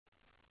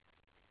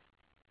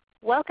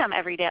Welcome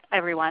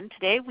everyone.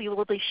 Today we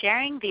will be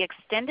sharing the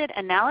extended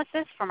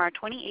analysis from our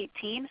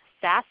 2018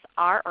 SAS,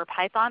 R, or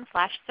Python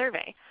Flash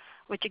survey,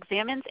 which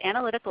examines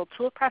analytical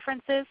tool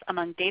preferences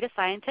among data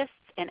scientists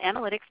and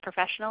analytics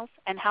professionals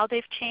and how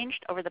they've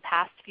changed over the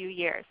past few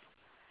years.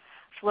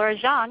 Flora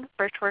Zhang,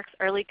 Burtch Works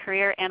Early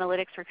Career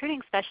Analytics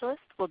Recruiting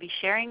Specialist, will be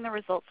sharing the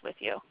results with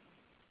you.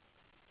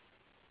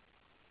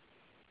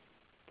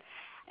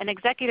 An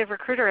executive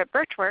recruiter at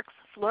Burtch Works,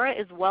 Flora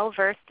is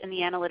well-versed in the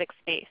analytics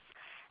space,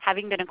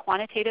 having been a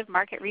quantitative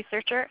market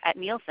researcher at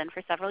Nielsen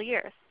for several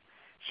years.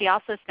 She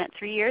also spent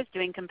 3 years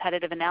doing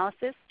competitive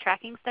analysis,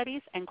 tracking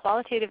studies, and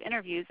qualitative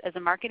interviews as a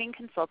marketing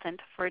consultant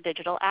for a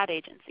digital ad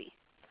agency.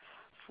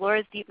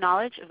 Flora's deep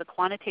knowledge of the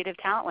quantitative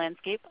talent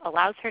landscape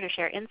allows her to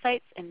share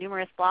insights in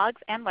numerous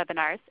blogs and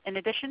webinars, in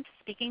addition to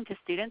speaking to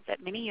students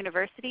at many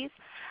universities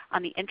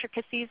on the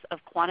intricacies of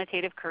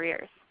quantitative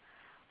careers.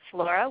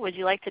 Flora, would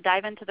you like to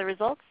dive into the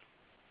results?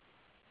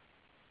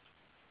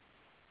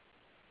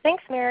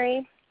 Thanks,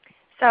 Mary.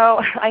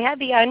 So I had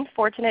the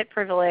unfortunate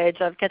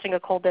privilege of catching a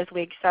cold this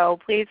week, so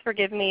please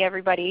forgive me,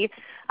 everybody,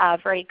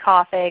 for any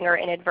coughing or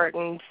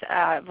inadvertent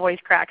voice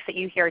cracks that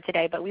you hear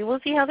today, but we will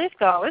see how this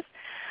goes.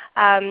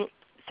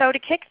 So to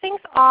kick things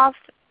off,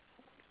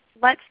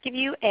 let's give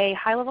you a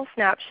high-level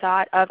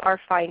snapshot of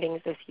our findings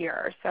this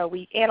year. So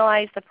we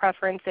analyzed the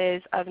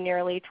preferences of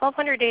nearly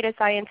 1,200 data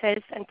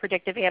scientists and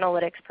predictive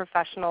analytics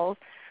professionals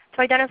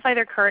to identify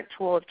their current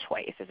tool of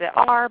choice. Is it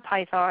R,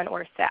 Python,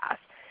 or SAS?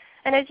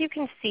 And as you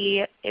can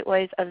see, it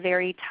was a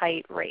very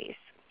tight race.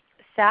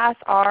 SAS,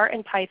 R,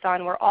 and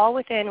Python were all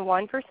within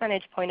 1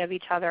 percentage point of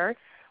each other,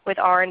 with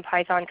R and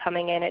Python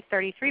coming in at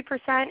 33%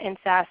 and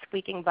SAS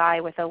squeaking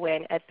by with a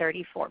win at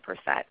 34%.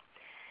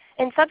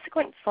 In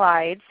subsequent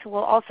slides,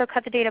 we'll also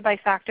cut the data by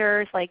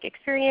factors like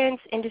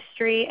experience,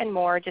 industry, and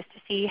more just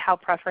to see how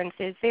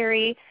preferences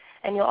vary.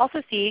 And you'll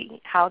also see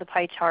how the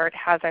pie chart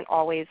hasn't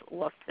always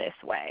looked this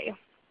way.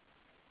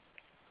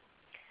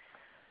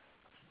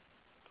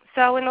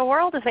 So in the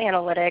world of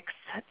analytics,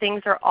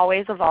 things are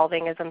always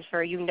evolving, as I'm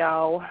sure you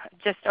know.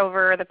 Just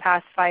over the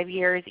past 5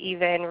 years,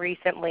 even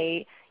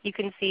recently, you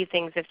can see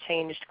things have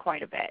changed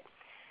quite a bit.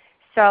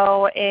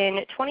 So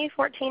in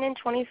 2014 and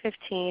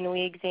 2015,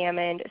 we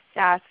examined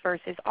SAS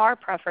versus R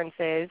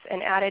preferences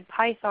and added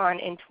Python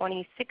in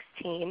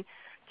 2016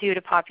 due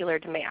to popular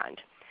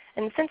demand.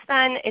 And since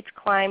then, it's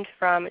climbed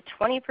from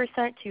 20%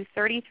 to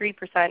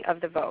 33%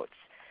 of the votes.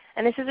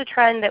 And this is a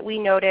trend that we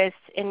noticed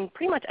in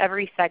pretty much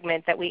every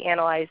segment that we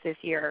analyzed this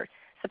year.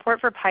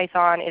 Support for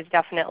Python is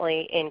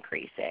definitely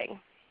increasing.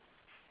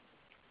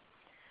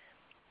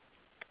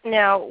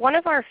 Now, one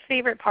of our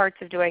favorite parts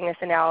of doing this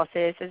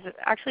analysis is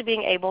actually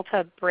being able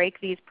to break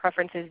these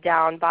preferences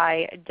down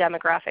by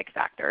demographic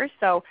factors.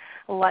 So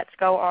let's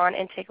go on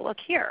and take a look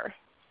here.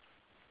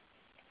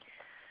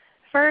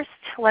 First,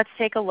 let's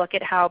take a look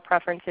at how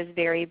preferences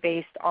vary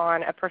based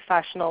on a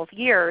professional's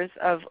years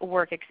of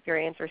work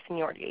experience or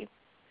seniority.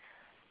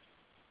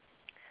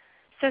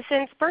 So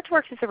since Burtch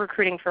Works is a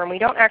recruiting firm, we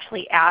don't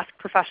actually ask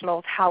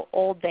professionals how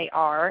old they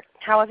are.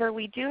 However,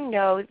 we do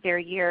know their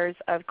years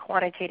of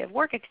quantitative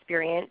work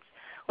experience,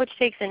 which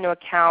takes into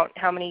account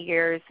how many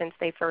years since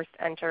they first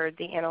entered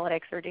the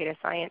analytics or data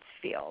science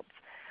fields.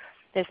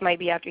 This might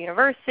be after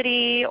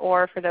university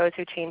or for those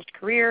who changed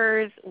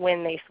careers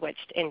when they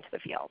switched into the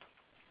field.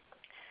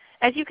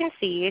 As you can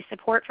see,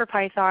 support for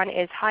Python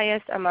is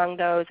highest among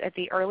those at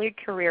the early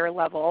career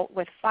level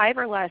with 5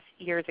 or less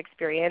years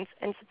experience,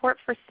 and support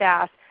for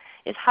SAS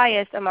is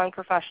highest among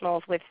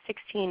professionals with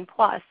 16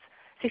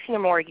 or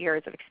more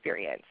years of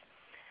experience.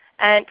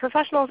 And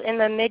professionals in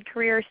the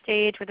mid-career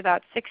stage with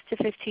about 6 to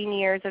 15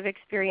 years of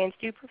experience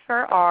do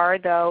prefer R,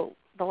 though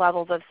the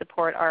levels of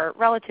support are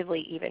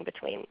relatively even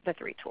between the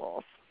 3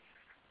 tools.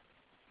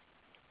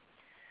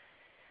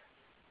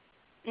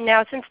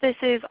 Now, since this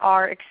is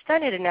our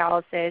extended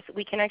analysis,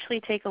 we can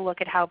actually take a look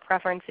at how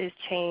preferences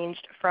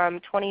changed from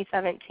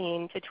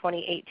 2017 to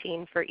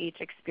 2018 for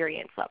each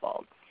experience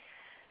level.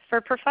 For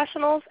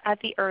professionals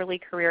at the early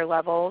career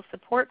level,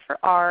 support for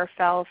R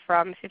fell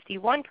from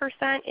 51%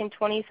 in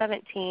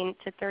 2017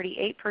 to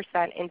 38%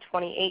 in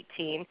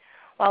 2018,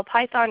 while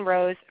Python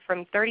rose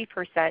from 30%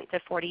 to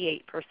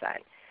 48%.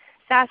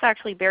 SAS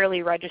actually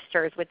barely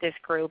registers with this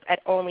group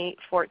at only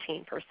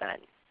 14%.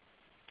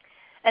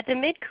 At the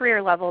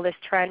mid-career level, this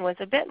trend was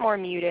a bit more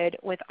muted,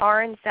 with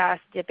R and SAS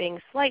dipping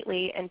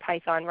slightly and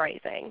Python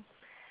rising.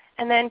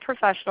 And then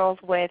professionals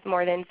with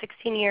more than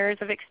 16 years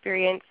of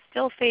experience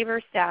still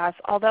favor SAS,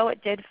 although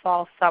it did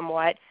fall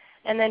somewhat,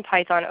 and then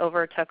Python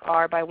overtook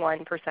R by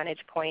 1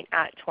 percentage point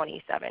at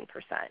 27%.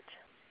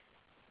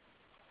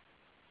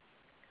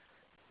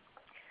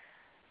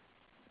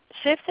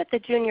 Shifts at the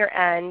junior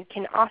end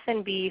can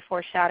often be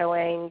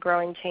foreshadowing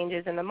growing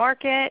changes in the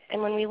market,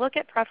 and when we look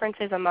at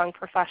preferences among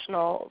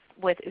professionals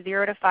with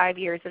 0 to 5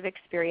 years of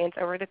experience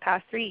over the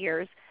past 3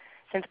 years,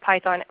 since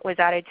Python was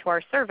added to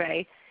our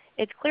survey,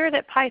 it's clear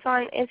that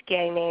Python is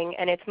gaining,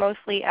 and it's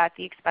mostly at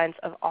the expense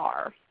of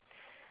R.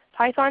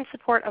 Python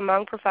support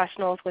among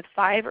professionals with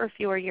 5 or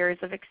fewer years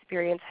of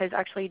experience has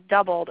actually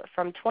doubled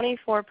from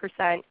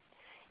 24%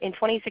 in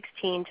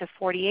 2016 to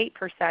 48%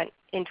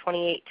 in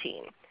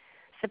 2018.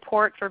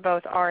 Support for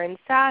both R and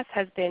SAS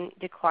has been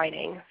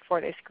declining for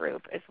this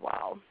group as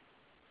well.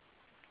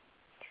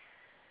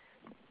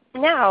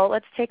 Now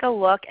let's take a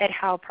look at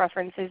how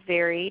preferences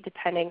vary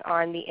depending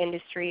on the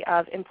industry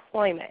of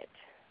employment.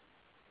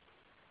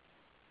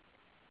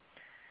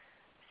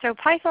 So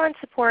Python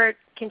support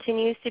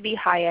continues to be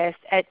highest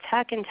at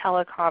tech and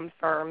telecom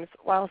firms,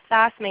 while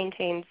SAS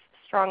maintains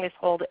strongest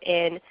hold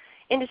in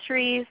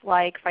industries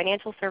like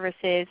financial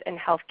services and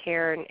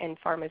healthcare and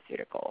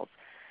pharmaceuticals.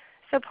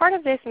 So part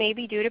of this may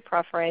be due to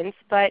preference,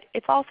 but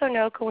it's also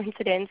no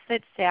coincidence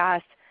that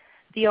SAS,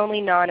 the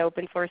only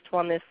non-open source tool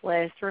on this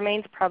list,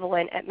 remains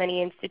prevalent at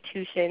many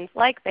institutions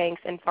like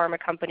banks and pharma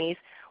companies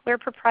where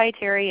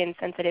proprietary and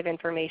sensitive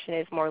information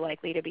is more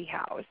likely to be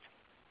housed.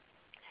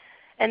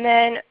 And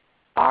then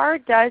R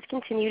does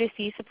continue to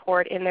see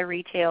support in the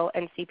retail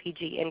and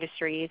CPG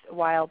industries,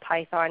 while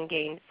Python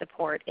gains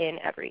support in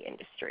every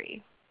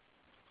industry.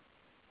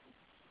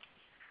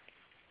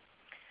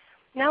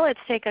 Now let's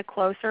take a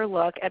closer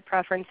look at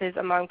preferences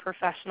among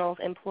professionals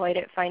employed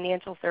at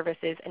financial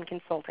services and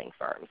consulting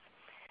firms.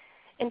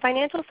 In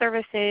financial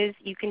services,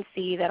 you can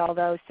see that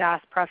although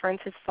SAS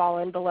preference has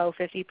fallen below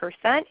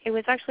 50%, it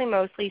was actually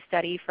mostly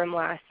steady from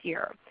last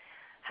year.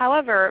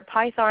 However,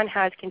 Python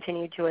has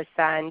continued to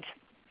ascend,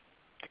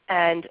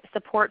 and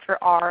support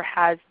for R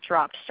has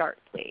dropped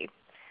sharply.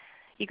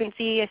 You can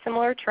see a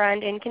similar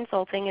trend in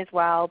consulting as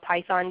well,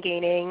 Python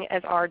gaining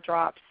as R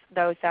drops,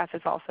 though SAS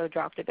has also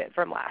dropped a bit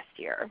from last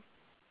year.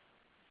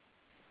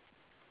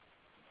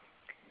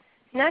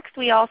 Next,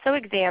 we also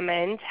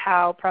examined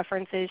how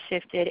preferences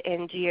shifted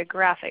in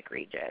geographic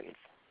regions.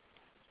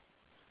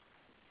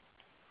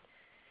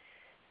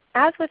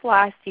 As with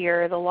last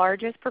year, the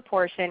largest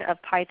proportion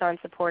of Python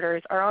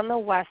supporters are on the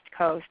West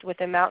Coast, with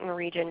the mountain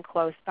region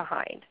close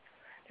behind.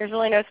 There's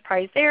really no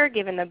surprise there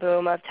given the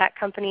boom of tech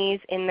companies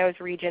in those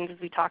regions, as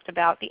we talked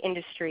about the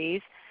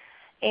industries.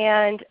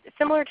 And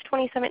similar to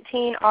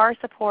 2017, our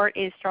support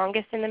is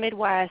strongest in the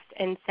Midwest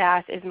and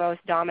SAS is most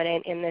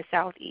dominant in the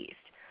Southeast.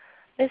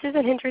 This is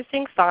an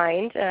interesting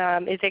find.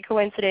 Is it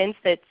coincidence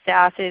that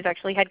SAS is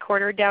actually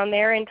headquartered down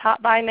there and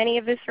taught by many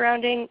of the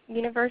surrounding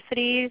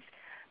universities?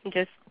 I'm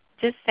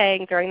just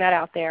saying, throwing that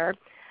out there.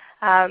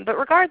 But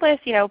regardless,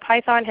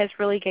 Python has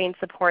really gained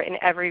support in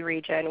every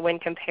region when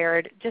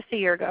compared just a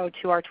year ago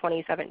to our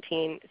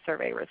 2017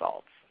 survey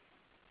results.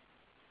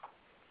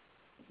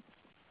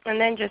 And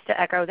then just to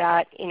echo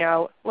that,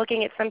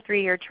 looking at some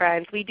 3-year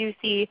trends, we do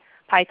see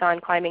Python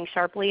climbing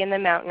sharply in the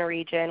mountain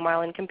region,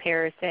 while in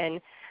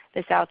comparison,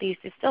 the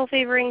Southeast is still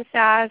favoring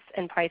SAS,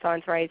 and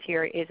Python's rise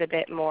here is a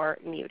bit more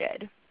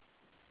muted.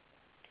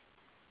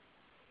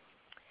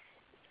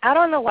 Out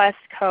on the West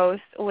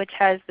Coast, which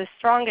has the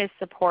strongest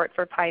support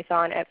for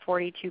Python at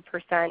 42%,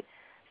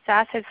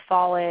 SAS has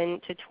fallen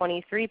to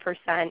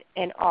 23%,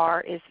 and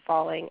R is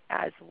falling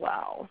as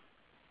well.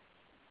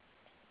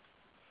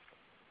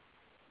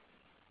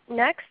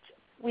 Next,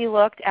 we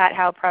looked at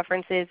how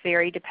preferences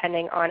vary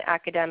depending on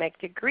academic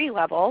degree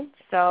level.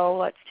 So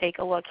let's take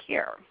a look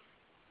here.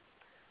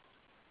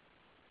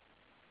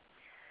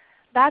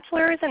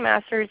 Bachelor's and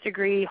master's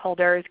degree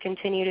holders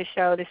continue to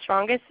show the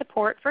strongest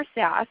support for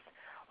SAS,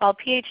 while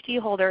PhD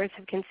holders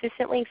have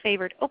consistently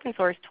favored open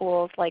source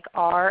tools like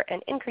R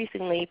and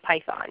increasingly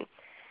Python.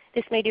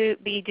 This may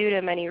be due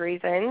to many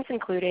reasons,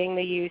 including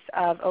the use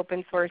of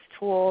open source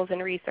tools in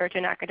research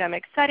and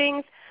academic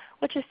settings,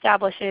 which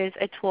establishes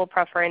a tool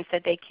preference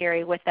that they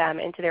carry with them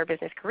into their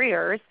business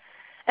careers,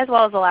 as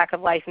well as the lack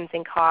of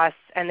licensing costs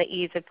and the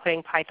ease of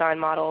putting Python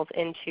models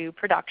into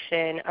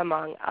production,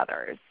 among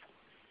others.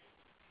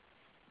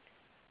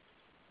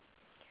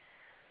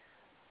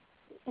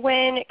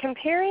 When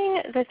comparing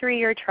the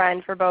 3-year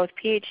trend for both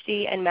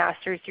PhD and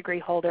master's degree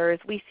holders,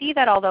 we see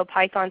that although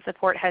Python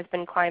support has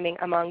been climbing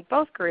among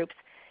both groups,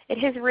 it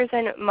has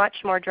risen much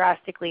more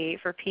drastically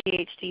for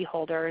PhD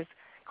holders,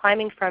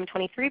 climbing from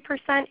 23%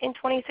 in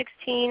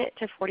 2016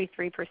 to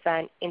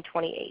 43% in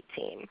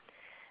 2018.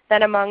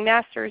 Then among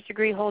master's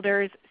degree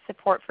holders,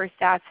 support for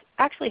SAS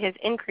actually has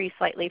increased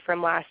slightly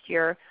from last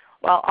year,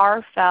 while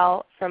R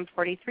fell from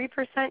 43%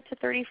 to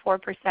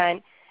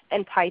 34%,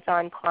 and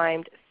Python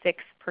climbed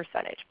 6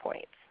 percentage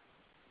points.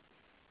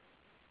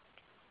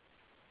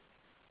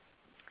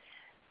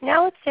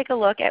 Now let's take a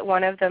look at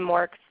one of the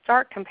more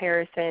stark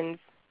comparisons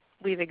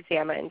we've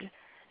examined,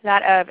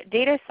 that of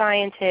data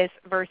scientists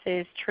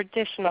versus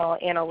traditional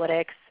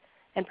analytics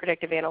and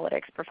predictive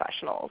analytics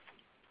professionals.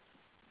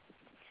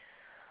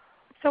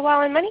 So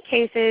while in many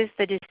cases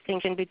the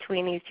distinction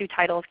between these two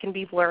titles can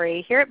be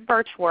blurry, here at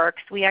Burtch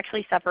Works we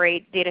actually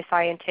separate data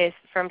scientists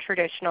from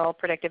traditional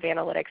predictive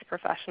analytics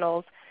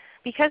professionals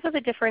because of the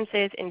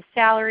differences in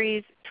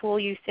salaries, tool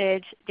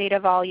usage, data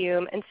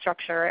volume, and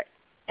structure,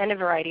 and a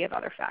variety of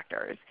other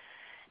factors.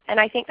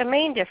 And I think the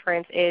main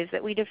difference is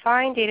that we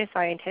define data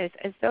scientists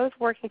as those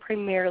working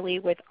primarily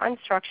with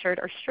unstructured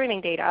or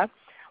streaming data,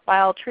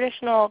 while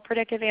traditional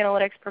predictive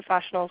analytics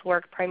professionals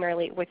work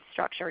primarily with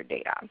structured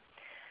data.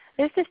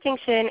 This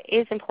distinction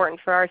is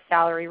important for our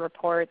salary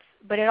reports,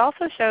 but it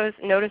also shows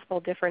noticeable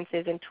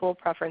differences in tool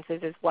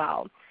preferences as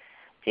well.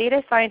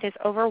 Data scientists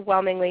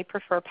overwhelmingly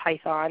prefer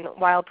Python,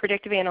 while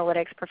predictive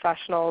analytics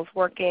professionals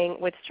working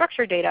with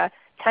structured data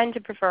tend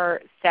to prefer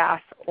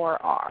SAS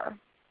or R.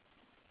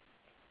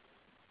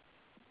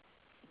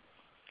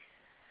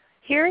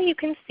 Here you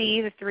can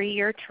see the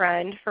 3-year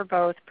trend for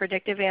both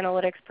predictive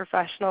analytics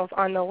professionals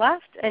on the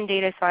left and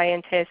data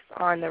scientists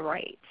on the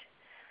right.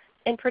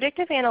 In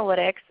predictive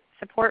analytics,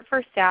 support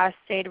for SAS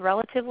stayed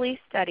relatively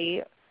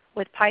steady,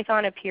 with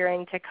Python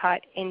appearing to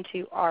cut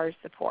into R's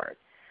support.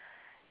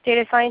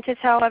 Data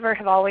scientists, however,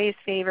 have always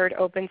favored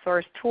open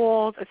source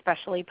tools,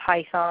 especially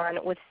Python,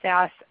 with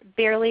SAS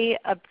barely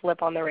a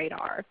blip on the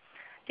radar.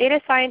 Data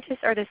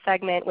scientists are the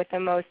segment with the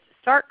most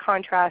stark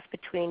contrast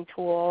between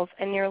tools,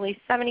 and nearly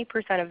 70%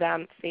 of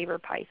them favor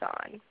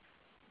Python.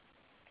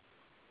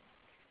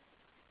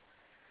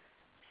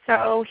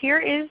 So here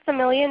is the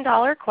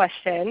million-dollar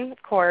question,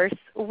 of course: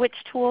 which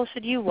tool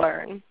should you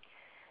learn?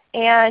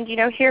 And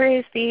here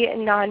is the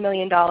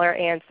non-million-dollar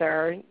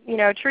answer.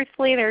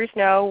 Truthfully, there's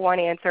no one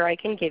answer I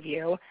can give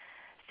you.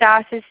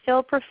 SAS is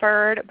still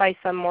preferred by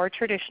some more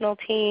traditional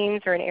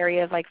teams or in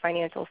areas like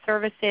financial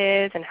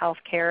services and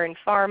healthcare and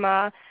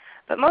pharma.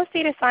 But most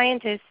data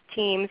scientist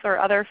teams or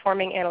other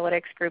forming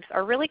analytics groups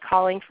are really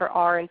calling for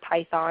R and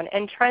Python,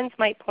 and trends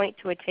might point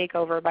to a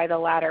takeover by the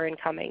latter in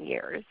coming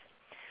years.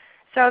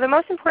 So the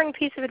most important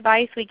piece of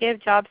advice we give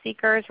job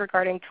seekers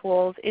regarding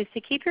tools is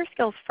to keep your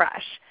skills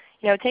fresh.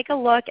 Take a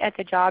look at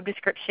the job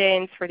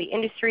descriptions for the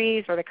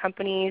industries or the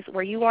companies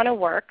where you want to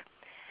work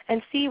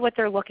and see what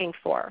they're looking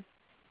for.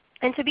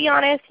 And to be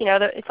honest,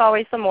 it's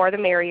always the more the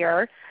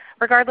merrier.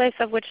 Regardless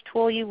of which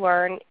tool you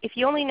learn, if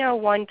you only know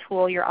one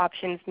tool, your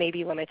options may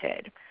be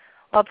limited.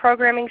 While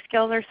programming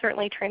skills are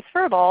certainly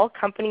transferable,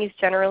 companies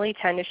generally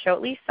tend to show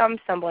at least some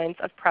semblance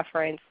of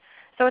preference.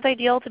 So it's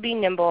ideal to be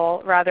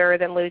nimble rather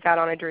than lose out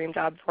on a dream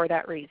job for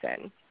that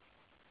reason.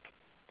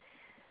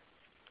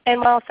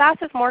 And while SAS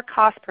is more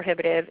cost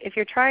prohibitive, if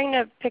you're trying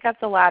to pick up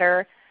the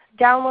ladder,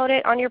 download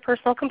it on your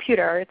personal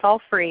computer. It's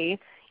all free.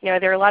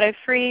 There are a lot of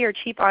free or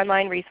cheap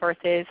online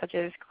resources such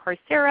as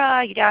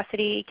Coursera,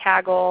 Udacity,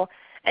 Kaggle,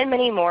 and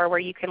many more where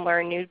you can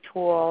learn new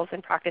tools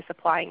and practice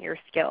applying your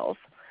skills.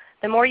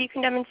 The more you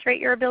can demonstrate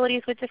your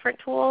abilities with different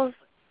tools,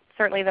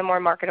 certainly the more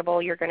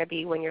marketable you're going to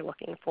be when you're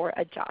looking for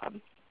a job.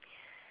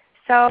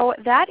 So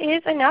that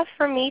is enough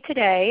from me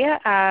today.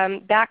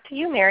 Back to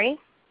you, Mary.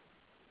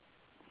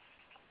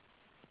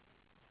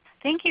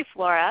 Thank you,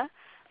 Flora.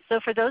 So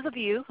for those of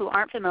you who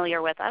aren't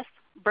familiar with us,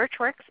 Burtch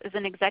Works is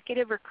an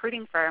executive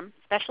recruiting firm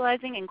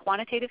specializing in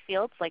quantitative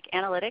fields like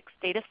analytics,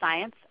 data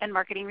science, and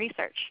marketing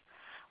research.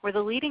 We're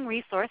the leading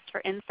resource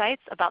for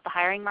insights about the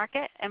hiring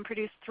market and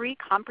produce 3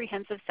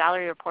 comprehensive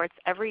salary reports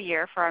every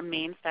year for our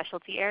main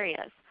specialty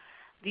areas.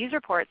 These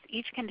reports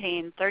each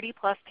contain 30+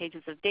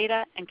 pages of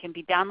data and can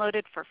be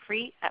downloaded for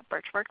free at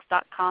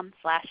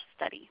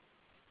burtchworks.com/study.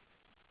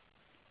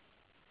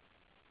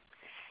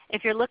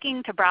 If you're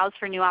looking to browse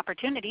for new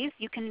opportunities,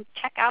 you can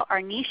check out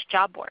our niche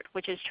job board,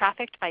 which is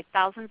trafficked by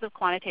thousands of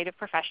quantitative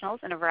professionals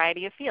in a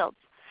variety of fields.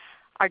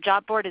 Our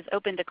job board is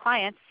open to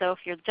clients, so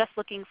if you're just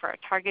looking for a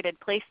targeted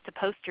place to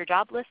post your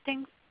job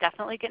listings,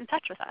 definitely get in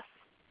touch with us.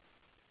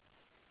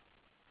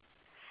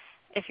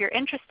 If you're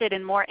interested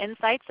in more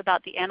insights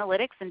about the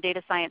analytics and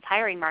data science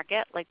hiring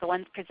market, like the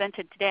ones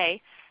presented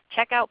today,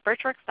 check out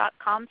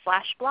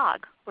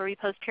burtchworks.com/blog, where we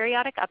post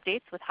periodic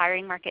updates with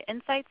hiring market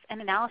insights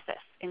and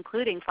analysis,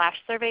 including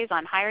flash surveys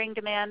on hiring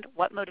demand,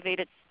 what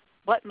motivates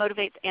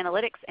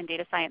analytics and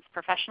data science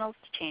professionals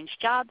to change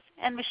jobs,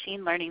 and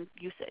machine learning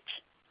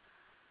usage.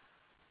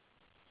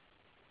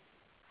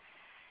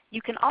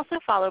 You can also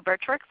follow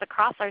Burtch Works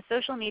across our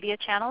social media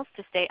channels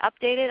to stay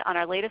updated on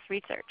our latest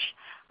research.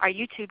 Our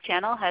YouTube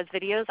channel has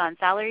videos on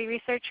salary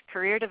research,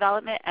 career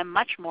development, and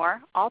much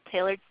more, all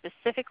tailored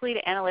specifically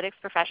to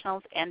analytics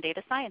professionals and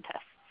data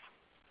scientists.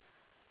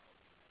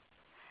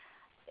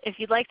 If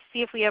you'd like to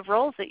see if we have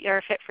roles that are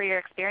a fit for your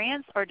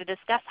experience or to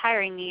discuss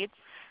hiring needs,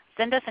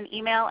 send us an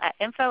email at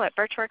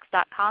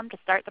info@burtchworks.com to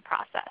start the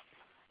process.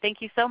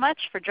 Thank you so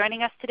much for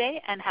joining us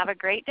today, and have a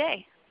great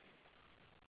day.